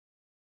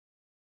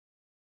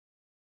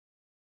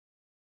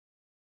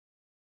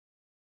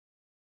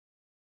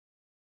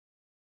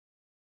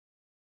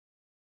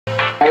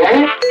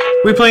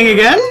We playing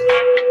again?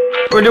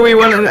 Or do we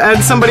want to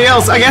add somebody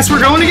else? I guess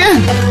we're going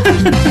again.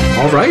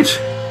 All right.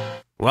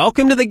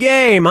 Welcome to the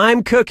game.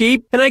 I'm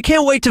Cookie, and I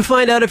can't wait to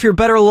find out if you're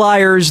better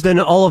liars than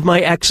all of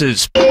my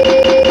exes.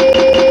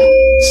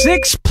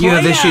 6 players. You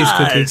have issues,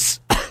 Cookies.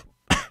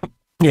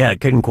 Yeah, I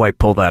couldn't quite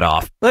pull that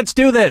off. Let's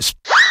do this.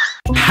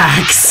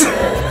 Hacks.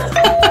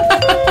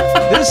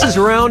 This is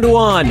round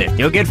 1.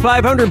 You'll get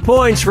 500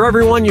 points for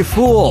everyone you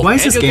fool. Why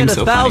is this game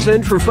so funny? And you'll get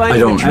 1,000 for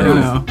finding the truth. I don't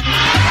know.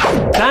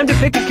 Time to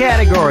pick a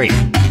category.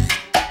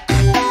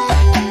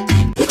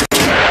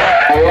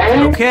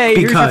 Okay,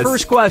 here's your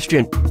first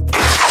question.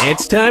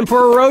 It's time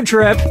for a road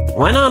trip.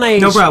 Went on a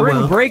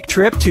spring break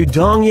trip to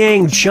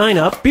Dongyang,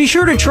 China. Be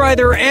sure to try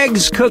their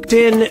eggs cooked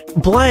in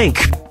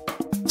blank.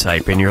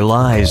 Type in your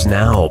lies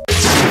now.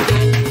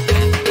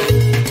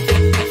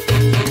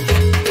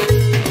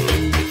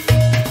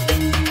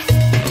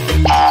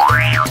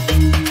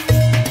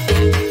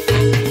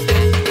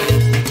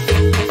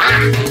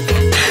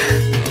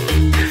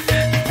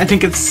 I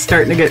think it's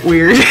starting to get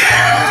weird.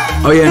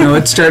 Oh yeah, no,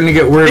 it's starting to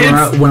get weird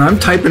when I'm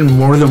typing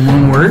more than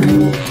one word.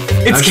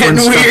 It's getting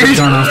weird. It's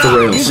gone off the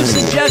rails. Use a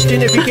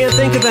suggestion if you can't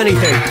think of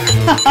anything.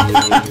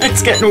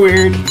 It's getting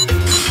weird.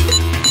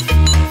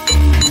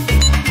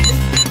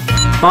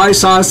 Bye,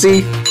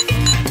 Saucy.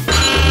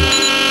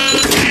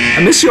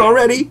 I miss you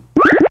already.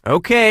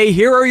 Okay,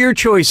 here are your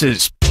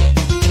choices.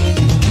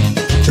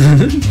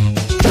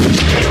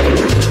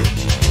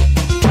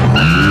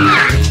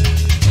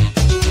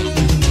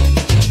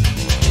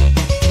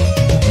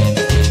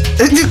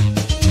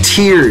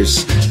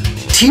 Tears.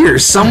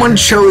 Tears. Someone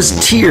chose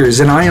tears,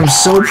 and I am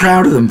so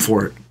proud of them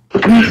for it.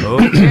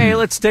 Okay,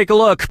 let's take a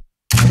look.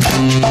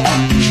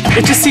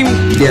 It just seemed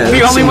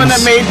the only one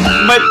that made,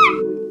 but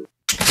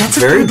that's a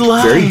good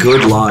lie. Very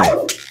good lie.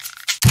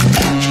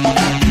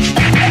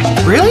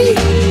 Really?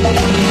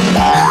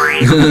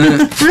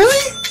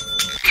 Really?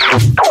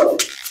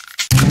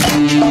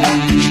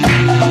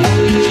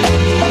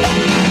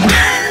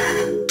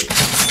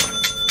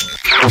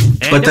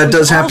 But that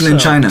does happen in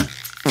China.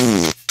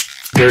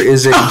 There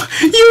is a... You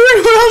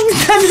and Will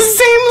had the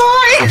same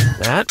lie!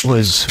 That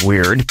was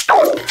weird.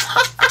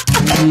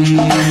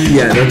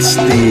 Yeah, that's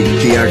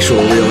the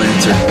actual real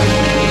answer.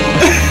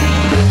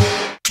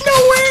 No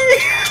way!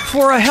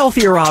 For a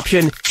healthier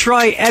option,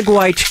 try egg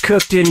white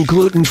cooked in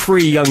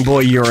gluten-free young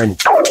boy urine.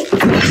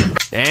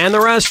 And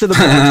the rest of the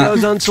board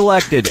goes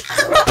unselected.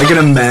 I can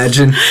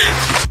imagine.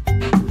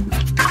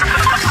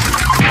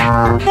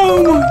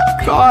 Oh my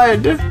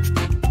god.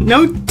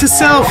 Note to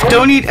self,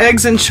 don't eat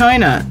eggs in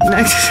China.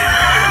 Next.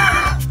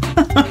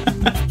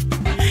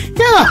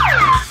 Yeah.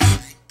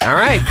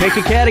 Alright, pick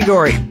a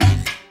category.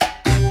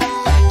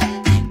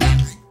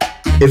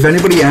 If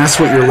anybody asks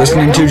what you're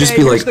listening to, just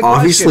be like,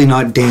 obviously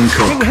not Dane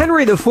Cook. King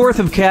Henry IV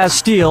of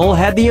Castile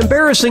had the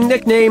embarrassing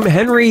nickname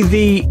Henry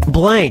the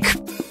Blank.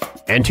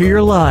 Enter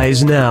your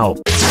lies now.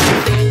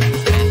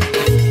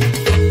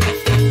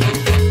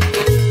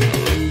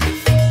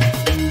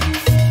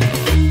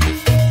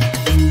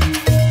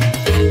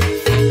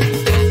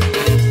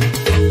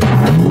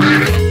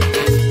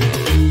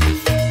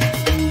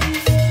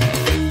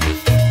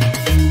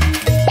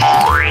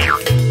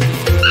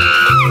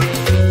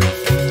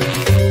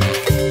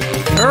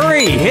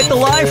 Hit the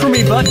lie for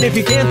me button if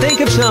you can't think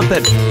of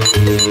something.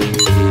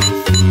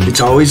 It's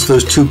always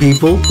those two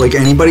people, like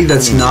anybody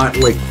that's not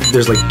like,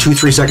 there's like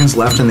 2-3 seconds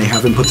left and they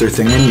haven't put their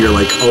thing in, you're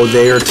like, oh,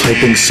 they are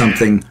typing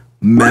something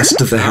messed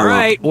the hell up.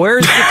 Alright,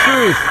 where's the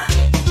truth?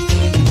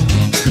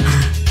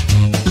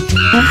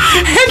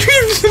 Henry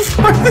the IV,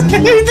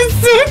 Henry the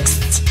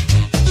Sixth.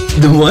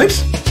 The what?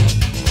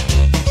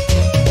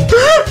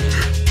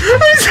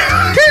 I'm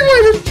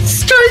sorry, it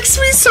strikes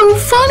me so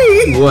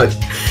funny. What?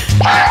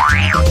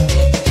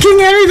 King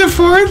Henry the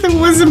IV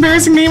was the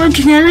embarrassing name of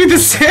King Henry the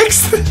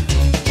Sixth.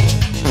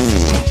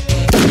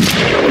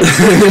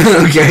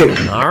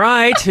 Okay.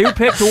 Alright, who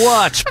picked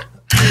what?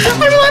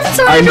 I'm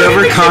sorry, I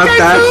never caught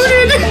that.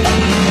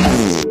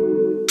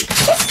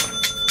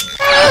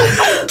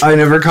 I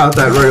never caught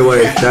that right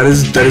away. That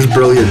is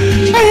brilliant.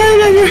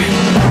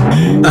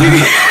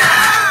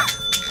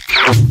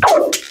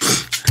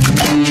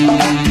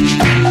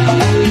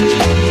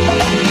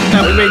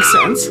 That would make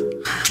sense.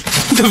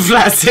 The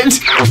Flaccid.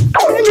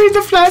 Henry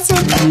the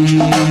Flaccid.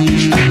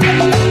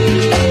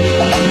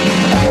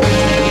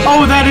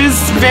 Oh, that is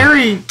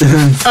very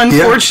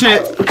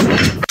unfortunate.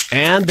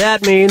 And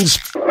that means...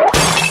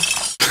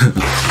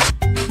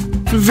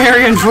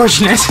 Very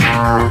unfortunate.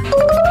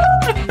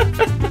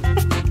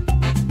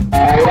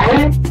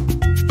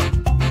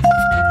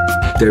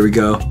 There we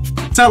go.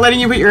 It's not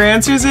letting you put your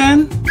answers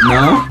in?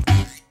 No?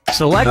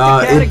 Select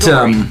the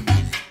category.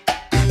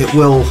 It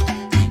will...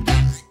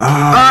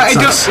 I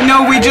don't...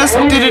 No, we just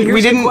didn't...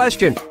 We didn't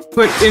question.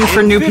 put in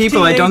for new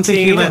people. I don't think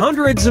he let...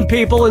 Hundreds of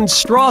people in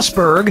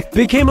Strasbourg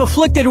became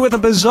afflicted with a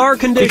bizarre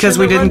condition Because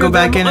we didn't go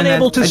back in and I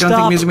don't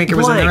think Music Maker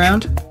was in the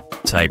round.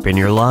 Type in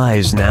your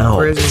lies now.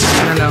 Or is it?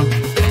 I don't know.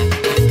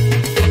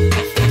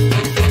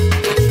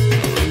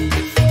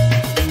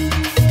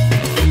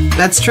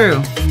 That's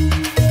true.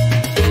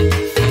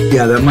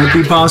 Yeah, that might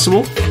be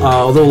possible.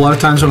 Although a lot of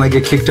times when I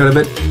get kicked out of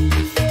it,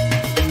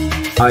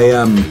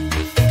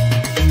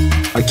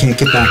 I can't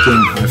get back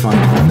in. I find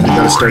we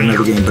gotta start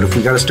another game. But if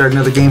we gotta start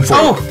another game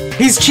for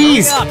he's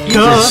cheese. Use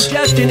a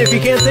suggestion if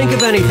you can't think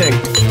of anything.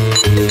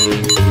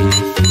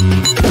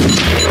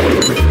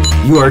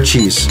 You are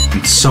cheese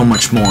and so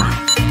much more.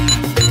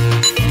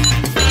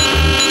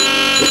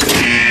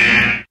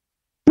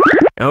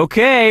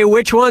 Okay,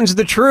 which one's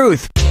the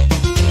truth?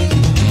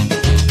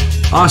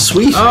 Ah,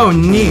 sweet. Oh,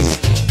 neat.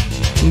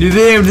 No.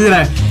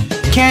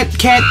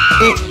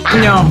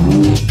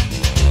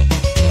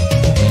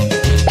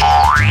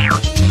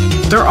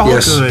 They're all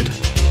good.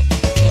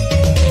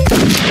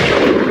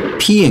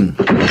 Peeing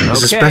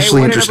is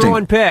especially interesting.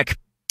 Everyone pick.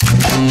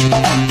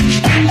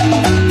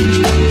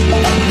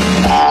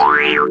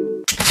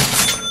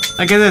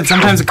 Like I said,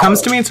 sometimes it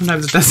comes to me and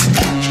sometimes it doesn't.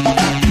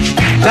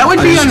 That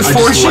would be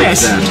unfortunate.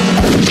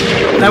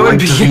 That would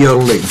be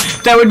yodeling.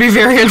 That would be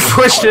very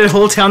unfortunate. A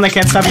whole town that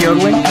can't stop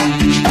yodeling.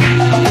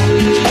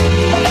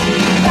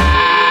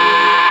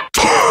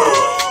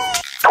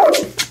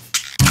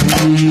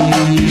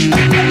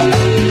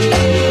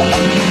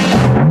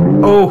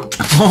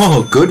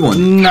 Oh, good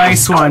one.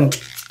 Nice one.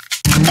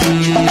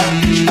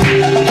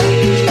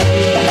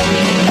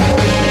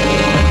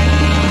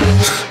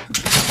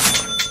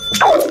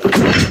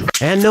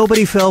 And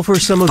nobody fell for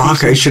some of these.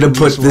 Fuck, I should have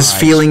put this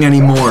feeling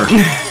anymore.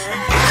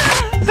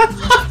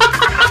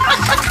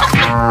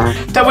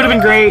 That would have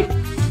been great.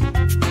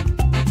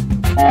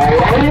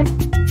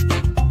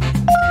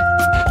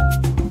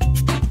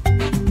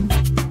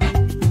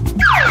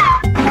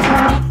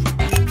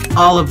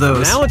 All of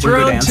those. Now it's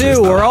round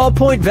 2, where all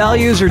point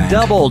values are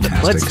doubled.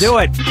 Let's do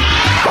it.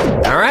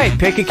 All right,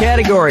 pick a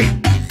category.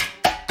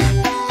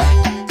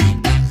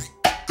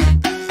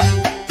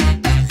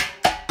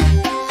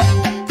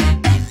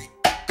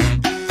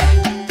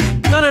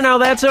 No,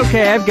 that's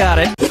okay. I've got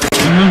it.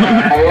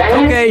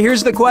 Okay,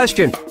 here's the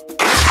question.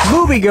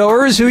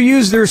 Moviegoers who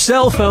use their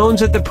cell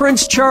phones at the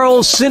Prince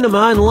Charles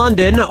Cinema in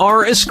London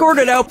are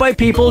escorted out by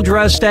people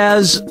dressed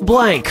as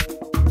blank.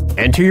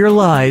 Enter your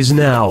lies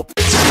now.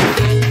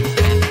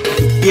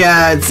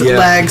 Yeah, it's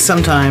lag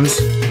sometimes.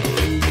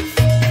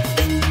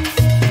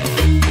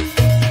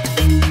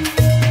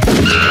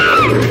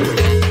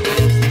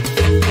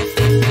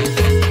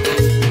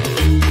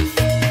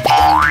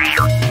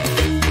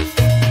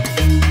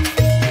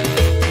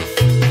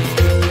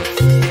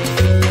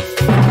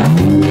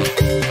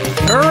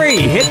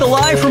 Hit the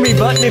lie for me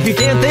button if you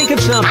can't think of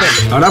something.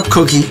 Shut up,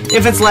 Cookie.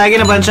 If it's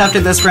lagging a bunch after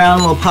this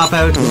round, we'll pop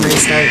out and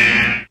restart.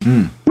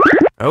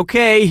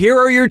 Okay, here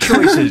are your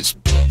choices.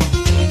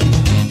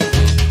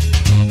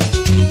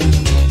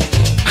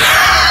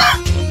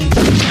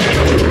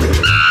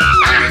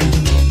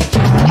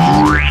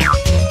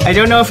 I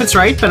don't know if it's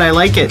right, but I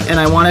like it, and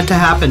I want it to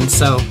happen,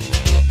 so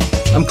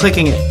I'm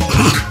clicking it.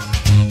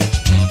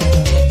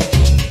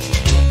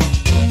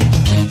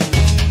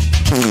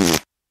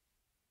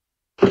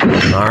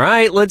 All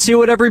right, let's see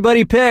what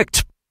everybody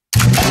picked.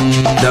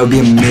 That would be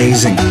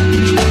amazing.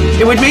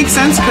 It would make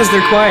sense because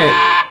they're quiet.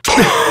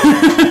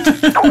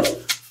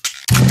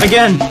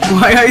 Again,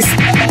 why I...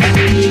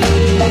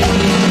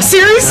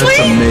 Seriously?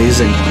 That's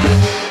amazing.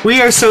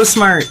 We are so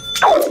smart.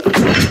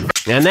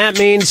 And that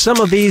means some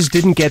of these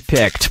didn't get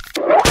picked.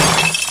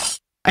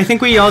 I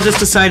think we all just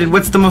decided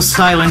what's the most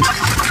silent.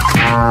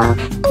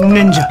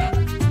 Ninja.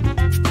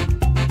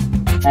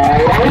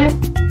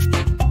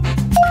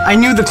 I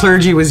knew the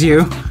clergy was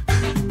you.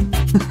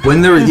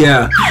 When there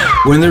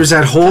was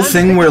that whole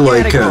thing where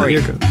like,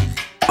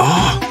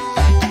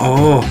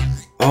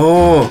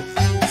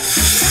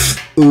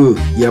 ooh,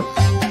 yep.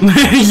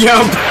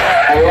 Yup.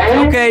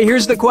 Okay,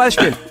 here's the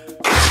question.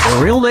 The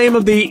real name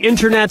of the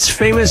internet's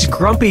famous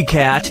grumpy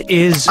cat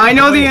is... I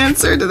know the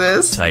answer to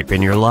this. Type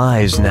in your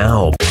lies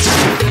now.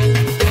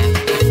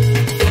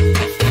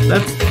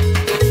 That's...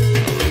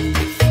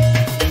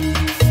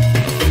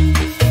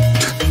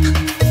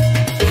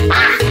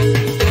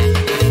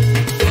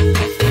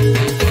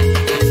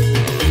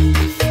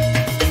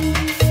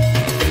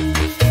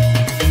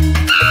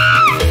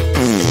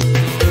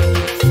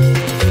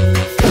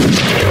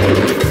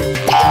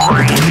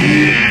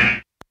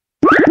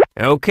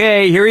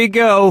 Okay, here you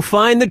go.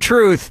 Find the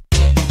truth.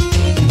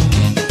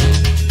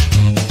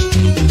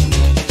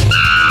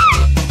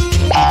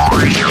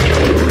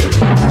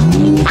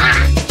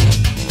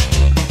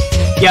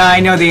 Yeah,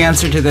 I know the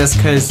answer to this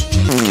because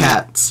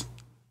cats.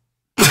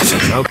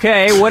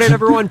 Okay, what did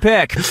everyone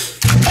pick?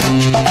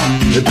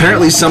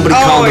 Apparently somebody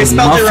called him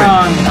spelled Muffin. it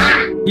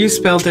wrong. You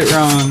spelled it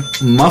wrong.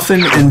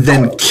 Muffin and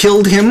then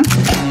killed him,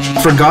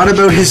 forgot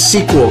about his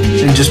sequel,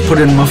 and just put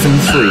in Muffin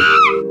 3.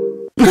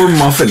 Poor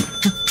Muffin.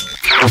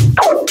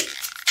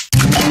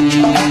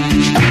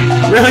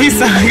 Really?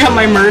 So I got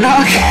my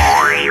Murdoch?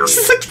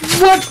 She's like,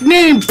 what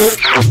name?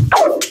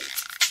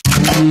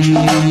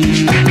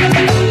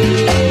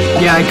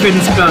 Yeah, I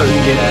couldn't spell it.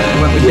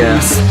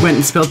 Yeah, went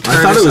and spelled tartar.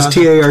 I thought it was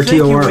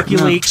T-A-R-T-O-R. Thank you,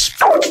 WikiLeaks.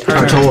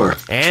 Tartar.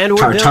 And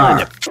we're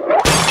done.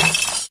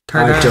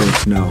 I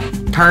don't know.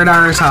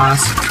 Tartar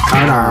sauce.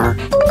 Tartar.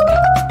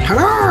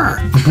 Ta-da!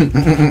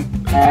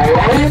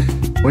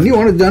 When do you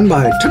want it done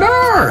by?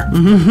 Ta-da!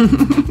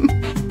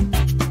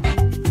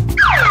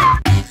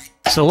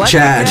 Select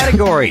Chad. the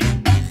category.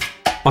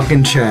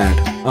 Fucking Chad.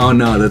 Oh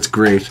no, that's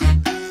great. Do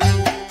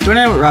you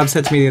know what Rob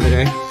said to me the other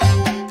day?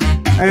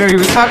 I don't know, he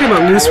was talking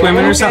about loose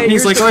women or something.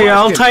 He's like, oh yeah,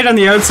 all tight on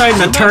the outside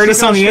and the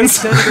TARDIS on the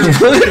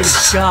inside.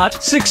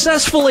 Scott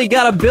successfully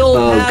got a bill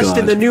passed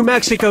in the New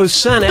Mexico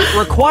Senate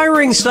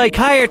requiring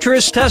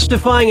psychiatrists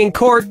testifying in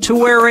court to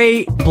wear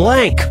a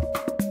blank.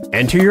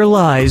 Enter your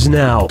lies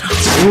now.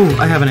 Ooh,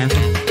 I have an answer.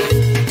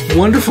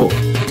 Wonderful.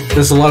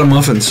 There's a lot of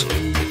muffins.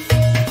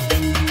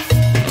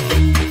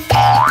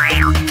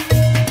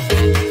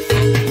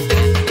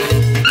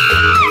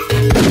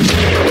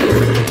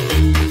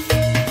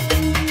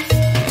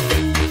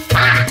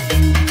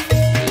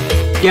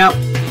 Yep.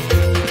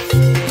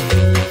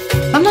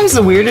 Sometimes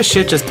the weirdest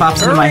shit just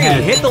pops into my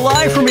head. Hit the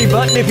lie for me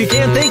button if you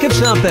can't think of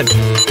something.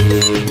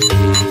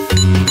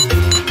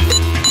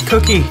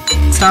 Cookie,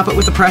 stop it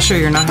with the pressure,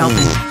 you're not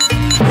helping.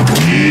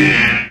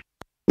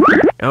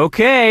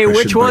 Okay,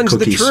 which one's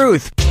the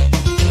truth?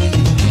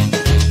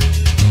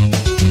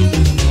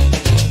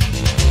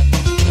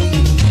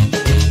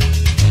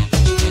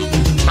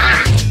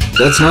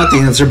 That's not the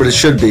answer, but it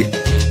should be.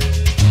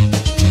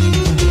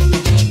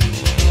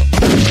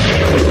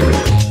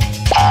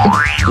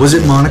 Was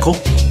it monocle?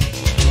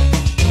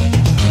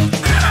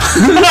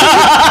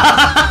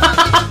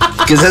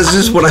 Because that's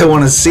just what I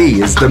want to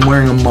see, is them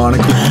wearing a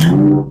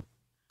monocle.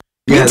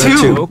 Yeah, that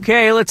too.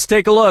 Okay, let's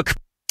take a look.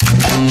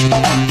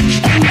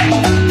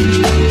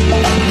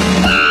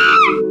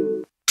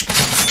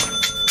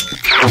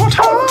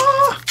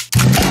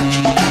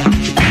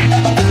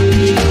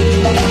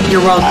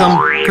 You're welcome.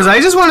 Because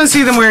I just want to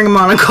see them wearing a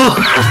monocle.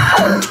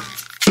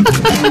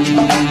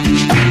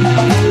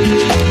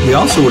 We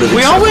also would have.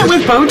 We all went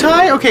with bow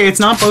tie? Okay, it's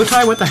not bow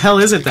tie. What the hell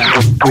is it then?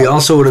 We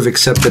also would have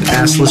accepted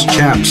assless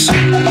chaps.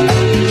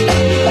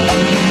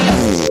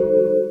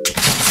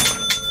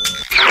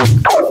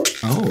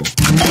 Oh.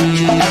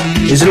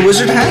 Is it a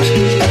wizard hat?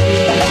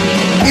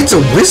 It's a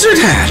wizard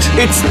hat!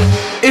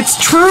 It's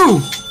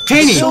true!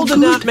 Haney. Still did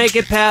not make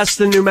it past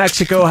the New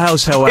Mexico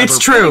House, however. It's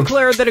true.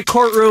 Declared that a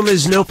courtroom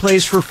is no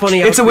place for funny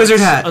It's a wizard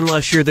hat.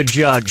 Unless you're the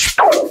judge.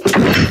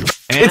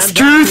 And it's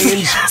truth!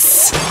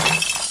 Yes!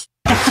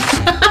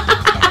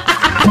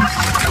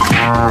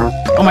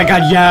 Oh my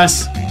god,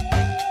 yes!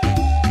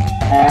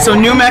 So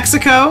New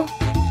Mexico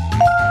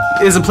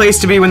is a place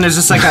to be when there's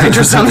a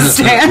psychiatrist on the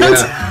stand?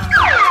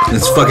 Yeah.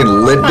 It's fucking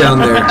lit down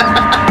there.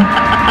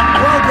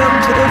 Welcome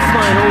to the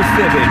final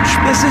Fibbage.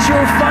 This is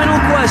your final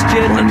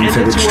question, One and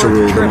Fibbage it's to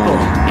rule worth them triple.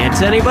 all.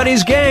 It's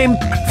anybody's game.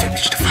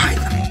 Fibbage to find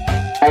them.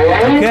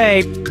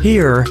 Okay,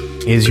 here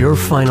is your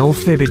final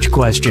Fibbage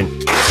question.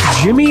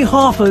 Jimmy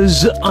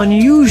Hoffa's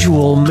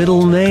unusual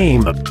middle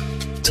name.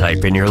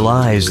 Type in your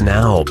lies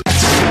now.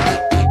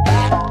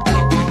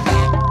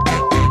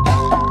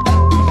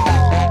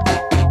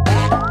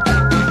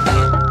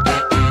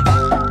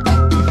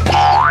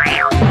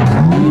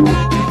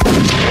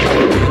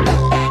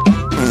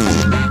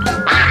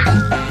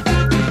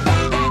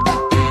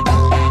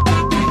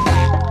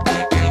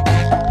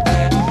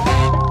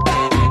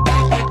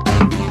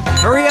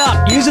 Hurry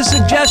up, use a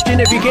suggestion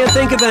if you can't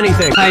think of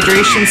anything.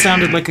 Hydration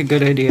sounded like a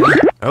good idea.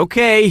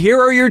 Okay, here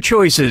are your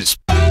choices.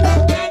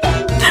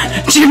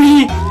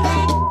 Jimmy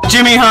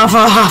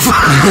Hoffa Hoffa.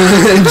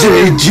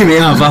 Jimmy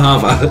Hoffa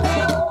Hoffa.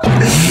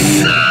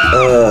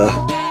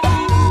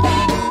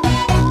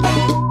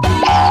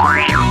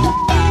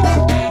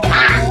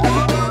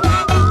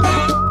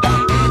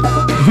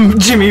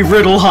 Jimmy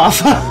Riddle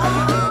Hoffa.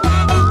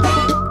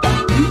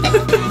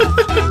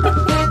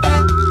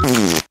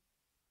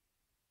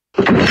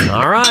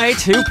 All right,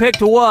 who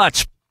picked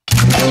what?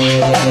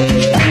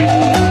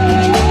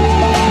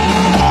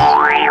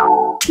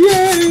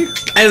 Yay!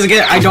 As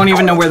again, I don't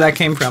even know where that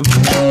came from.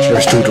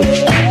 There's Toodle.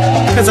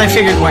 Because I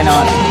figured, why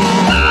not?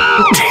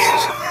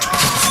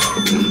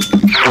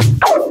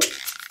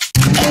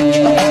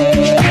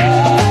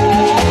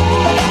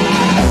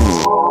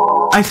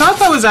 I thought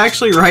that was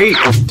actually right,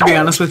 to be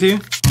honest with you.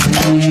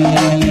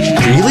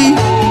 Really?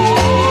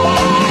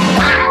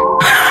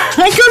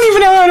 I couldn't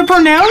even know how to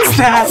pronounce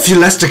that.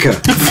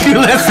 Fulestica.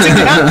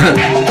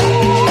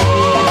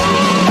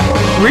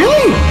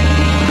 Really?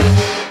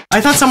 I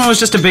thought someone was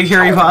just a big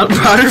Harry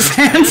Potter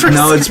fan for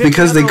No, it's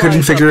because they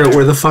couldn't figure out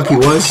where the fuck he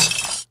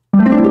was.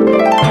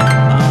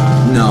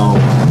 No.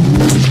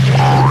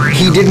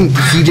 He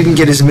didn't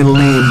get his middle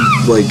name,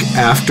 like,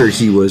 after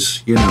he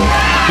was, you know.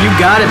 You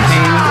got it,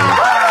 Payne.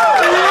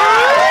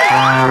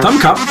 Thumb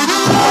cup.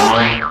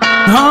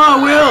 Oh,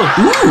 Will!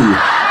 Ooh,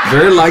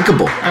 very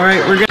likable.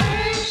 Alright, we're gonna...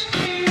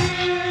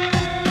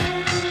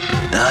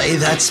 Aye,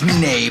 that's me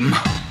name.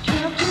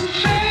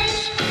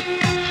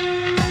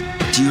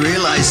 Do you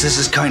realize this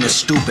is kind of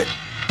stupid?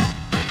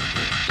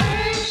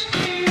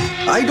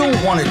 I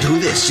don't want to do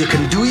this. You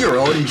can do your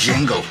own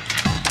jingle.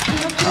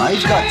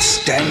 I've got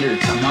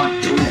standards. I'm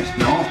not doing it,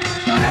 no.